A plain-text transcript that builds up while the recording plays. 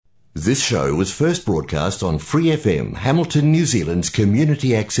This show was first broadcast on Free FM, Hamilton, New Zealand's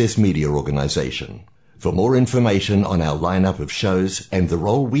community access media organisation. For more information on our lineup of shows and the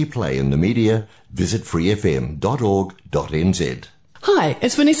role we play in the media, visit freefm.org.nz. Hi,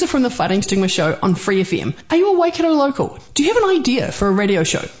 it's Vanessa from the Fighting Stigma Show on Free FM. Are you a Waikato local? Do you have an idea for a radio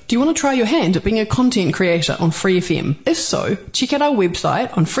show? Do you want to try your hand at being a content creator on Free FM? If so, check out our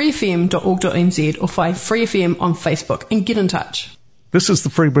website on freefm.org.nz or find Free FM on Facebook and get in touch. This is the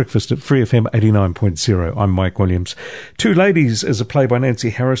Free Breakfast at Free FM 89.0. I'm Mike Williams. Two Ladies is a play by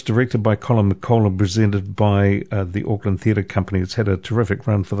Nancy Harris, directed by Colin McCall and presented by the Auckland Theatre Company. It's had a terrific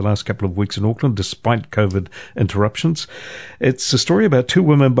run for the last couple of weeks in Auckland, despite COVID interruptions. It's a story about two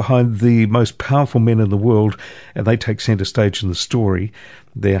women behind the most powerful men in the world, and they take centre stage in the story.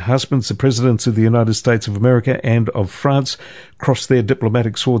 Their husbands, the presidents of the United States of America and of France, cross their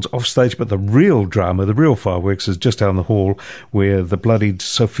diplomatic swords off stage, but the real drama, the real fireworks, is just down the hall, where the bloodied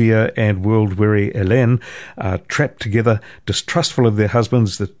Sophia and world-weary Hélène are trapped together, distrustful of their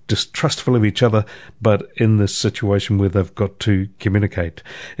husbands, distrustful of each other, but in this situation where they've got to communicate.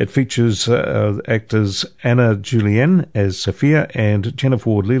 It features actors Anna Julienne as Sophia and Jennifer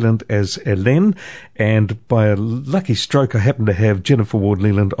Ward-Lealand as Hélène, and by a lucky stroke I happen to have Jennifer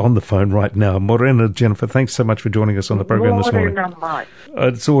Ward-Lealand on the phone right now. Morena, Jennifer, thanks so much for joining us on the program this morning. Mike.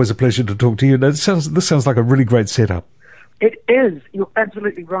 It's always a pleasure to talk to you. This sounds like a really great setup. It is. You're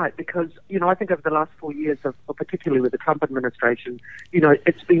absolutely right, because, I think over the last 4 years, particularly with the Trump administration,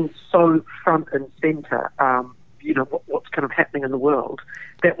 it's been so front and centre, what's kind of happening in the world,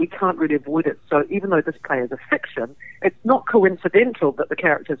 that we can't really avoid it. So even though this play is a fiction, it's not coincidental that the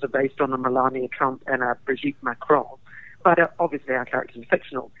characters are based on a Melania Trump and a Brigitte Macron, but obviously our characters are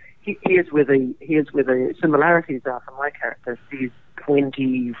fictional. Here's where the similarities are for my character. She's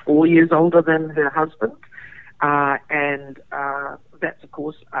 24 years older than her husband, and that's, of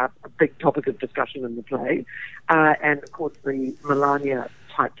course, a big topic of discussion in the play. And, of course, the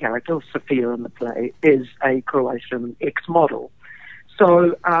Melania-type character, Sophia in the play, is a Croatian ex-model.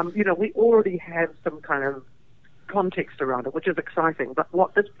 So, we already have some kind of context around it, which is exciting. But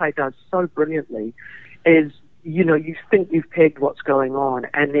what this play does so brilliantly is, you think you've pegged what's going on,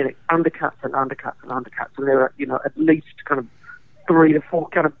 and then it undercuts and undercuts and undercuts, and there are, at least kind of 3 to 4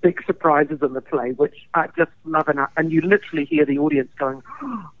 kind of big surprises in the play, which I just love, and you literally hear the audience going,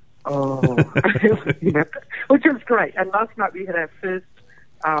 oh, which is great. And last night we had our first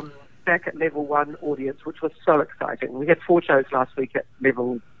back at level 1 audience, which was so exciting. We had 4 shows last week at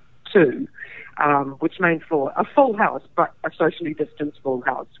level 2, which meant for a full house, but a socially distanced full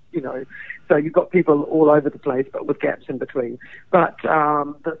house, So you've got people all over the place, but with gaps in between. But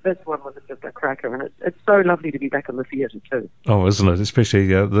this one was just a cracker, and it's so lovely to be back in the theatre too. Oh, isn't it?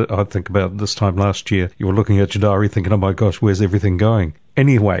 Especially, I think about this time last year, you were looking at your diary thinking, oh my gosh, where's everything going?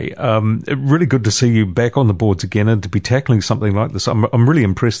 Anyway, really good to see you back on the boards again and to be tackling something like this. I'm really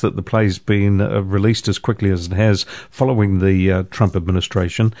impressed that the play's been released as quickly as it has following the Trump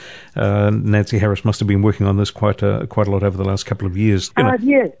administration. Nancy Harris must have been working on this quite a lot over the last couple of years.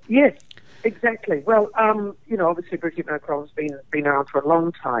 Yes, exactly. Well, obviously Brigitte Macron's been around for a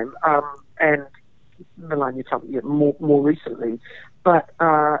long time, and Melania Trump more recently. But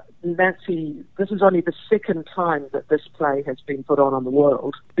Nancy, this is only the second time that this play has been put on the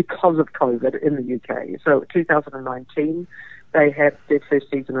world because of COVID in the UK. So 2019, they had their first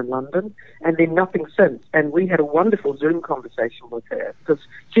season in London, and then nothing since. And we had a wonderful Zoom conversation with her, because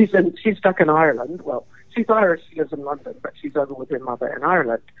she's stuck in Ireland. Well, she's Irish, she lives in London, but she's over with her mother in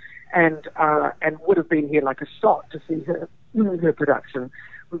Ireland, and would have been here like a shot to see her production.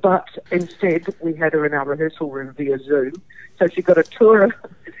 But instead, we had her in our rehearsal room via Zoom. So she got a tour.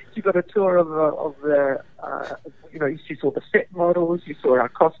 She got a tour of the. She saw the set models. She saw our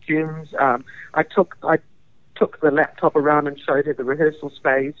costumes. I took the laptop around and showed her the rehearsal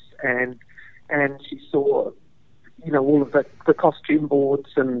space, and she saw, all of the costume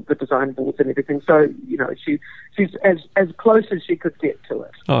boards and the design boards and everything. So, she's as close as she could get to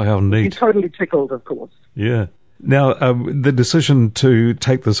it. Oh, how neat! She's totally tickled, of course. Yeah. Now, the decision to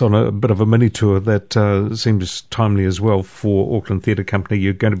take this on a bit of a mini tour, that seems timely as well for Auckland Theatre Company.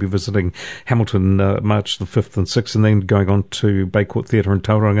 You're going to be visiting Hamilton March the 5th and 6th, and then going on to Bay Court Theatre in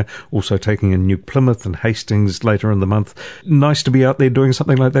Tauranga, also taking in New Plymouth and Hastings later in the month. Nice to be out there doing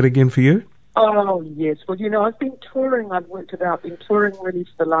something like that again for you? Oh, yes. Well, I've been touring. I've worked it out. I've been touring really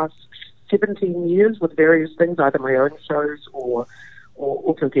for the last 17 years with various things, either my own shows or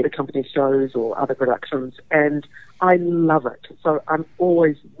Auckland Theatre Company shows or other productions, and I love it. So I'm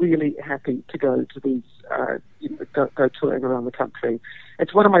always really happy to go to these go touring around the country.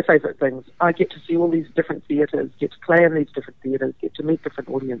 It's one of my favourite things. I get to see all these different theatres, get to play in these different theatres, get to meet different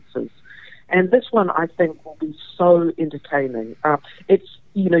audiences. And this one, I think, will be so entertaining. It's,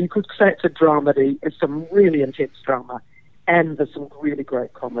 you could say it's a dramedy. It's some really intense drama, and there's some really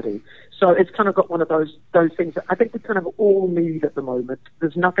great comedy. So it's kind of got one of those things that I think we kind of all need at the moment.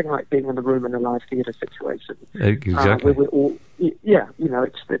 There's nothing like being in the room in a live theatre situation. Exactly. Where we're all,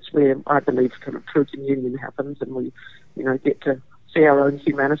 it's where I believe kind of true communion happens, and we, get to see our own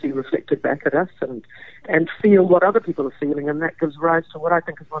humanity reflected back at us and feel what other people are feeling, and that gives rise to what I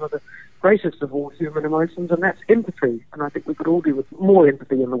think is one of the greatest of all human emotions, and that's empathy. And I think we could all do with more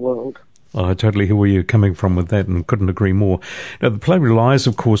empathy in the world. Oh, I totally hear where you're coming from with that and couldn't agree more. Now, the play relies,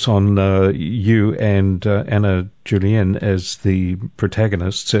 of course, on you and Anna Julienne as the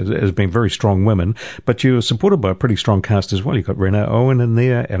protagonists, as being very strong women, but you're supported by a pretty strong cast as well. You've got Renee Owen in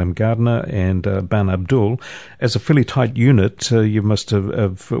there, Adam Gardner and Ban Abdul. As a fairly tight unit, you must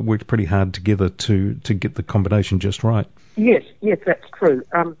have worked pretty hard together to get the combination just right. Yes, that's true.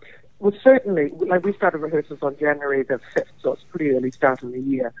 Well, certainly, we started rehearsals on January the 5th, so it's a pretty early start in the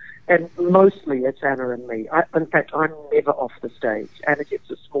year. And mostly it's Anna and me. In fact, I'm never off the stage. Anna gets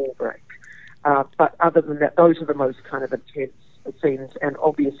a small break. But other than that, those are the most kind of intense scenes. And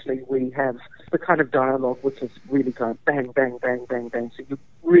obviously we have the kind of dialogue which is really going bang, bang, bang, bang, bang. So you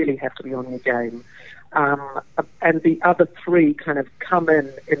really have to be on your game. And the other three kind of come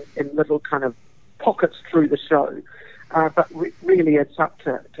in little kind of pockets through the show. But really, it's up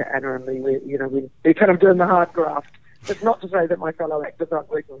to Anna and me. We're kind of doing the hard graft. It's not to say that my fellow actors aren't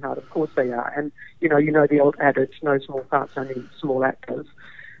working hard. Of course they are. And, you know the old adage, no small parts, only small actors.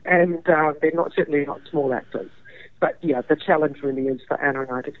 And they're certainly not small actors. But, yeah, the challenge really is for Anna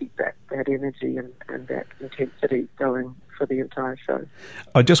and I to keep that energy and that intensity going for the entire show.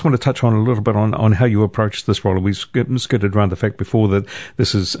 I just want to touch on a little bit on how you approach this role. We skirted around the fact before that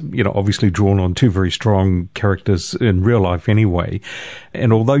this is, obviously drawn on two very strong characters in real life anyway.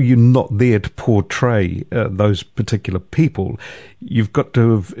 And although you're not there to portray those particular people, you've got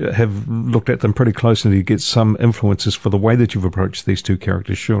to have looked at them pretty closely to get some influences for the way that you've approached these two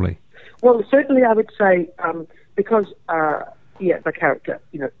characters, surely. Well, certainly I would say... because, the character,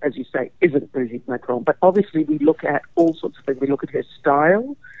 as you say, isn't Brigitte Macron, but obviously we look at all sorts of things. We look at her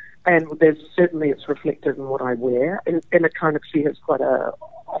style, and it's reflected in what I wear. In a kind of, she has quite a,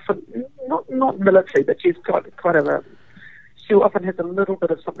 often, not military, but she's got quite she often has a little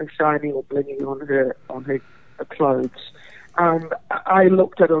bit of something shiny or blingy on her clothes. I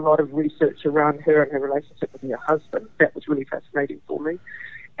looked at a lot of research around her and her relationship with her husband. That was really fascinating for me.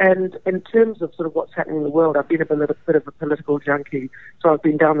 And in terms of sort of what's happening in the world, I've been a bit of a political junkie, so I've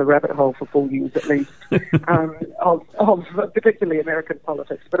been down the rabbit hole for 4 years at least, of particularly American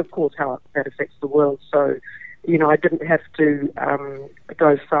politics, but of course how that affects the world. So, I didn't have to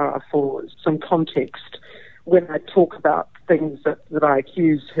go far for some context when I talk about things that I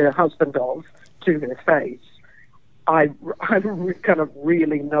accuse her husband of to her face. I kind of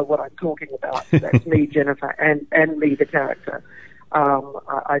really know what I'm talking about. That's me, Jennifer, and me, the character.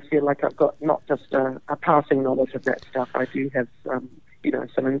 I feel like I've got not just a passing knowledge of that stuff. I do have,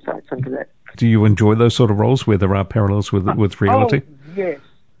 some insights into that. Do you enjoy those sort of roles where there are parallels with reality? Oh, yes.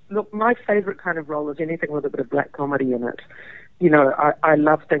 Look, my favourite kind of role is anything with a bit of black comedy in it. I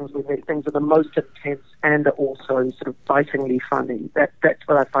love things where things are the most intense and are also sort of bitingly funny. That's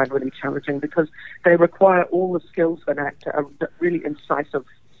what I find really challenging because they require all the skills of an actor, really incisive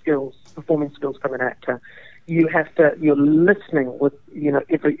skills, performing skills from an actor. You're listening with,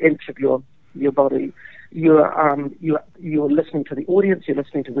 every inch of your body. You're listening to the audience, you're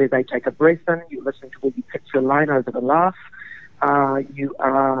listening to where they take a breath in, you're listening to where you pitch your line over the laugh. You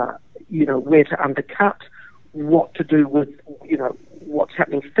are, where to undercut, what to do with, what's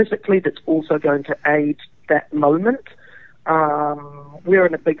happening physically that's also going to aid that moment. We're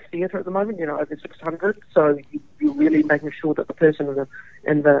in a big theatre at the moment, over 600, so you're really making sure that the person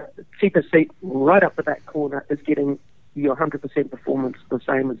in the cheaper seat right up the back corner is getting your 100% performance, the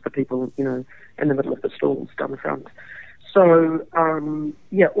same as the people, in the middle of the stalls down the front. So,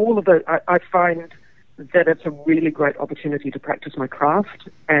 all of it, I find that it's a really great opportunity to practice my craft,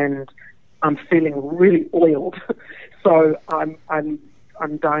 and I'm feeling really oiled. So I'm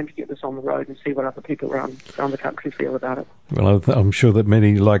dying to get this on the road and see what other people around the country feel about it. Well, I'm sure that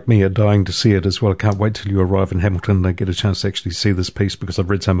many like me are dying to see it as well. I can't wait till you arrive in Hamilton and get a chance to actually see this piece because I've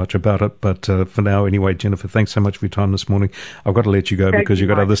read so much about it. But for now, anyway, Jennifer, thanks so much for your time this morning. I've got to let you go because you've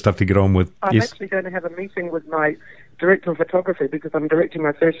got other stuff to get on with. I'm actually going to have a meeting with my director of photography because I'm directing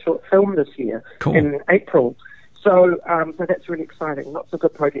my first short film this year in April. So that's really exciting. Lots of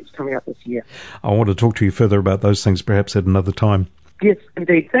good projects coming up this year. I want to talk to you further about those things perhaps at another time. Yes,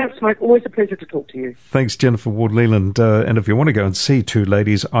 indeed. Thanks, Mike. Always a pleasure to talk to you. Thanks, Jennifer Ward-Lealand. And if you want to go and see Two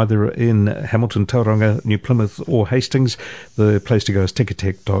Ladies, either in Hamilton, Tauranga, New Plymouth or Hastings, the place to go is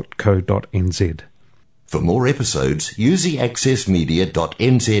ticketek.co.nz. For more episodes, use the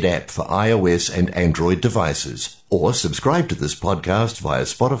accessmedia.nz app for iOS and Android devices, or subscribe to this podcast via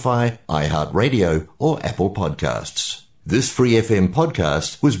Spotify, iHeartRadio, or Apple Podcasts. This Free FM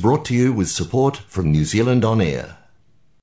podcast was brought to you with support from New Zealand On Air.